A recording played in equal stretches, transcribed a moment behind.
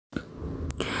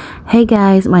Hey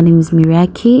guys, my name is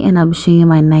Miriaki and I'll be showing you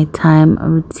my nighttime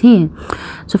routine.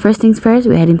 So first things first,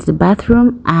 we head into the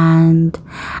bathroom, and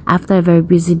after a very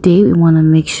busy day, we want to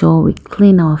make sure we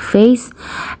clean our face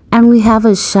and we have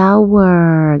a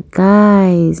shower.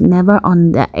 Guys, never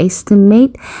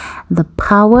underestimate the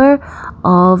power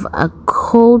of a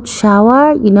cold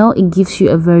shower. You know, it gives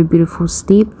you a very beautiful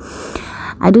sleep.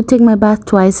 I do take my bath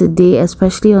twice a day,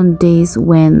 especially on days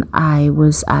when I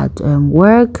was at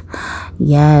work.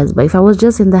 Yes, but if I was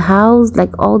just in the house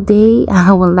like all day,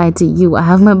 I won't lie to you, I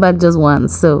have my bath just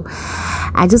once. So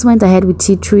I just went ahead with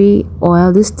tea tree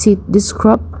oil. This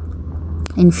scrub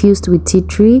infused with tea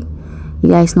tree. You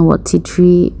guys know what tea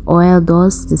tree oil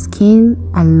does to the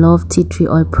skin. I love tea tree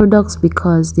oil products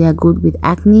because they are good with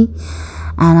acne.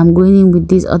 And I'm going in with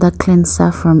this other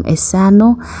cleanser from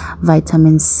ESSANO,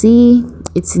 vitamin C.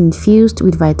 It's infused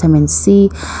with vitamin C.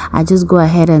 I just go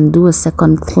ahead and do a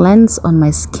second cleanse on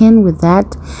my skin with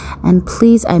that. And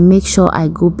please, I make sure I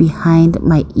go behind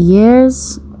my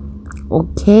ears.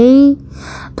 Okay,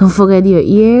 don't forget your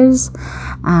ears.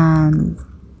 And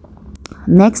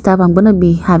next up, I'm gonna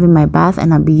be having my bath,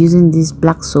 and I'll be using this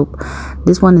black soap.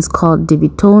 This one is called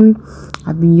DEBITONE.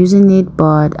 I've been using it,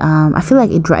 but I feel like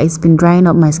it's been drying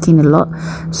up my skin a lot,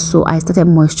 so I started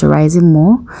moisturizing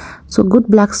more. So good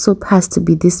black soap has to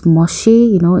be this mushy,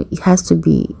 you know, it has to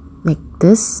be like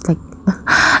this, like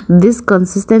this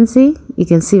consistency, you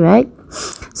can see, right?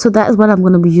 So that's what I'm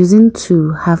going to be using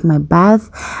to have my bath.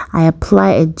 I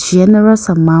apply a generous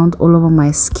amount all over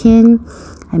my skin.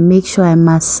 I make sure I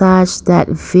massage that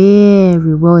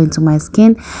very well into my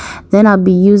skin. Then I'll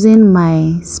be using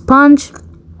my sponge.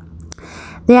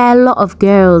 There are a lot of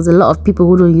girls, a lot of people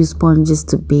who don't use sponges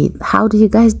to bathe. How do you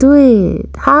guys do it?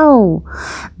 How?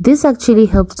 This actually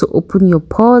helps to open your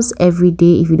pores every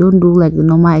day. If you don't do like the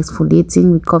normal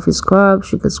exfoliating with coffee scrubs,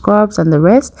 sugar scrubs, and the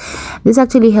rest, this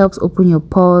actually helps open your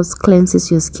pores,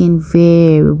 cleanses your skin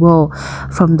very well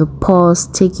from the pores.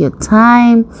 Take your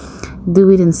time.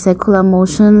 Do it in circular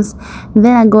motions.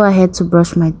 Then I go ahead to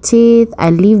brush my teeth.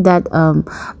 I leave that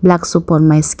black soap on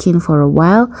my skin for a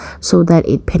while so that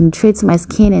it penetrates my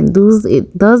skin and does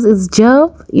its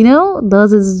job, you know,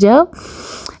 does its job.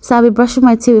 So I'll be brushing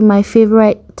my teeth with my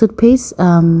favorite toothpaste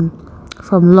from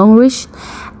Longlish,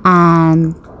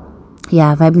 and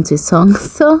yeah, vibing to a song.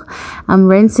 So I'm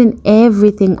rinsing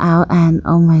everything out, and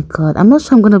oh my god, I'm not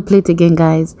sure I'm gonna play it again,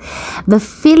 guys. The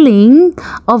feeling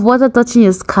of water touching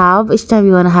your scalp each time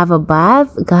you want to have a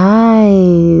bath,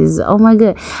 guys, oh my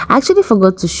god. I actually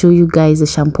forgot to show you guys the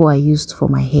shampoo I used for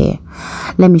my hair.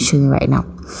 Let me show you right now.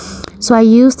 So I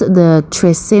used the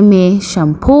TRESemmé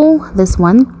shampoo, this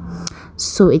one,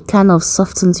 so it kind of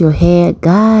softens your hair.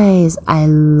 Guys, I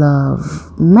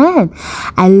love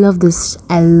this.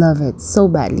 I love it so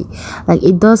badly. Like,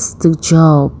 it does the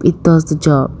job. It does the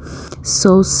job.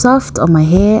 So soft on my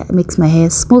hair, makes my hair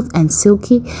smooth and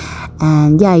silky.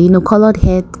 And yeah, you know, colored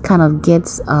hair kind of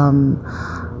gets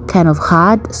kind of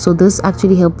hard, so this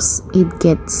actually helps it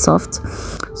get soft.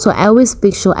 So I always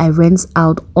make sure I rinse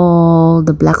out all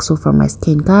the black soap from my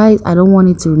skin, guys. I don't want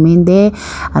it to remain there.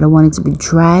 I don't want it to be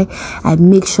dry. I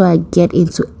make sure I get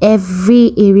into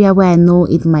every area where I know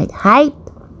it might hide.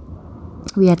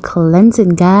 We are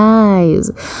cleansing,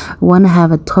 guys. We want to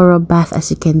have a thorough bath,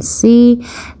 as you can see,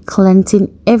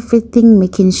 cleansing everything,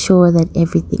 making sure that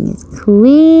everything is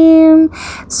clean,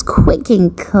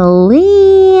 squeaking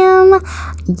clean.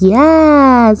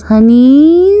 Yes,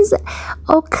 honeys.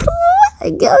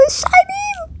 Okay, girl is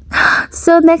shining.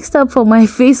 So next up, for my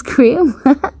face cream,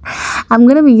 I'm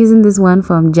gonna be using this one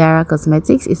from Jara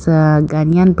Cosmetics. It's a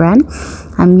Ghanaian brand.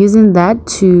 I'm using that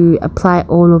to apply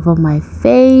all over my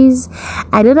face.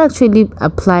 I don't actually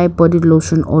apply body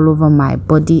lotion all over my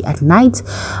body at night.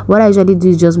 What I usually do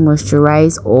is just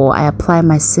moisturize, or I apply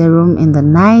my serum in the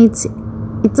night.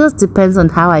 It just depends on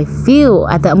how I feel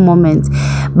at that moment.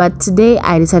 But today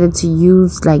I decided to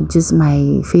use like just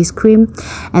my face cream,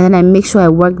 and then I make sure I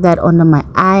work that under my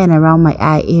eye and around my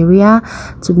eye area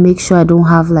to make sure I don't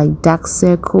have like dark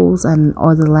circles and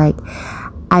all the like.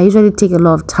 I usually take a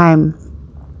lot of time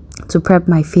to prep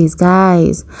my face,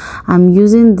 guys. I'm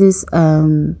using this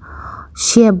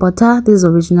shea butter. This is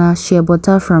original shea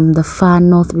butter from the far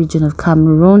north region of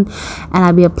Cameroon, and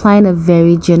I'll be applying a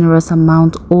very generous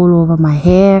amount all over my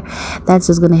hair. That's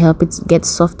just going to help it get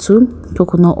soft too.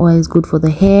 Coconut oil is good for the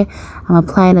hair. I'm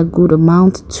applying a good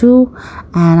amount too,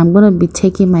 and I'm going to be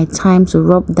taking my time to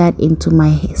rub that into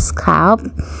my scalp,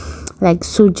 like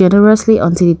so generously,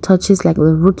 until it touches like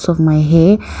the roots of my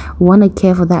hair. We want to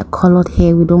care for that colored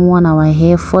hair. We don't want our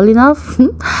hair falling off.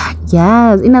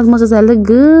 Yes, in as much as I look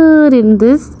good in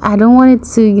this, I don't want it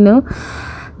to, you know,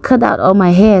 cut out all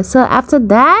my hair. So after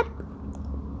that,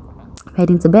 I'm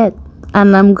heading to bed,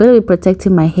 and I'm going to be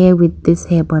protecting my hair with this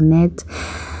hair bonnet.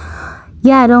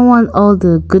 Yeah, I don't want all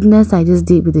the goodness I just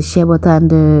did with the shea butter and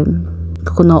the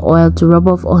coconut oil to rub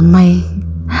off on my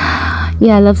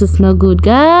yeah, I love to smell good,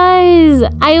 guys.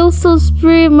 I also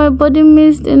spray my body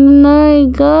mist in the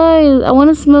night, guys. I want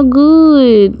to smell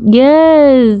good.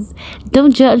 Yes,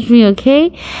 don't judge me,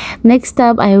 okay? Next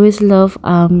up, I always love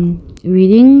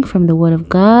reading from the Word of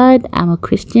God. I'm a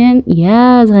Christian.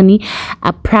 Yes, honey,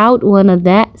 a proud one of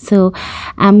that. So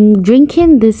I'm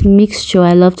drinking this mixture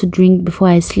I love to drink before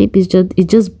I sleep. It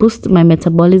just boosts my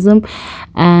metabolism,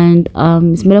 and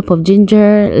it's made up of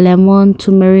ginger, lemon,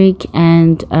 turmeric,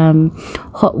 and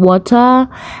hot water.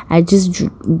 I just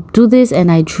do this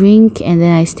and I drink, and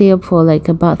then I stay up for like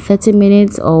about 30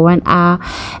 minutes or 1 hour,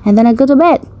 and then I go to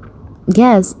bed.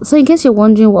 Yes, so in case you're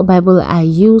wondering what Bible I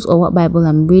use or what Bible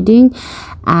I'm reading,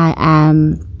 I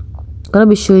am gonna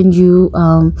be showing you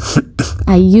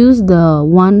I use the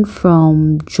one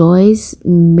from Joyce,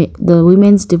 the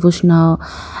Women's Devotional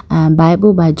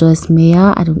Bible by Joyce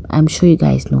Meyer. I'm sure you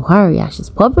guys know her. Yeah, she's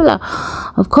popular,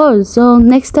 of course. So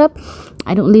next up,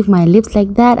 I don't leave my lips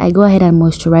like that. I go ahead and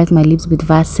moisturize my lips with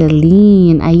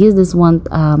Vaseline. I use this one,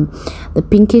 the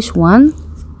pinkish one.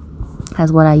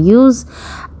 That's what I use.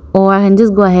 Or I can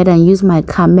just go ahead and use my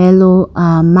Carmelo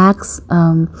Max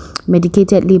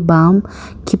medicated lip balm.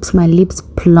 Keeps my lips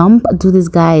plump. Do this,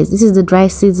 guys. This is the dry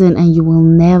season, and you will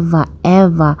never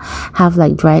ever have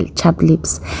like dry chapped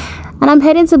lips. And I'm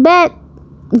heading to bed.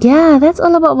 Yeah, that's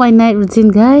all about my night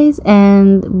routine, guys.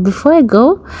 And before I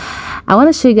go, I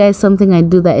want to show you guys something I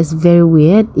do that is very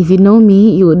weird. If you know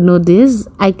me, you would know this.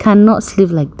 I cannot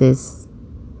sleep like this.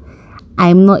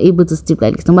 I'm not able to sleep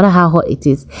like this, no matter how hot it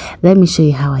is. Let me show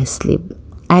you how I sleep.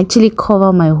 I actually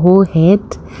cover my whole head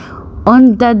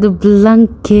under the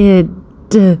blanket.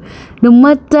 No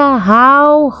matter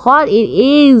how hot it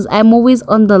is, I'm always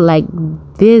under like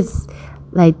this,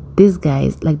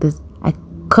 guys, like this. I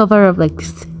cover up like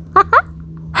this.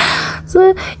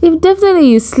 So if definitely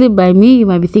you sleep by me, you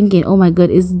might be thinking, oh my god,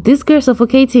 is this girl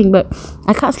suffocating? But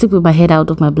I can't sleep with my head out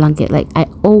of my blanket. Like, I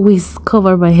always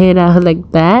cover my head out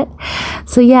like that.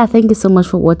 So yeah, thank you so much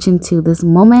for watching till this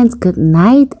moment. Good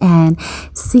night, and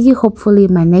see you hopefully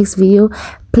in my next video.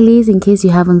 Please, in case you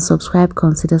haven't subscribed,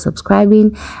 consider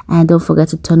subscribing, and don't forget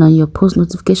to turn on your post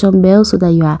notification bell so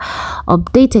that you are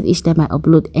updated each time I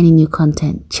upload any new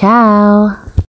content. Ciao.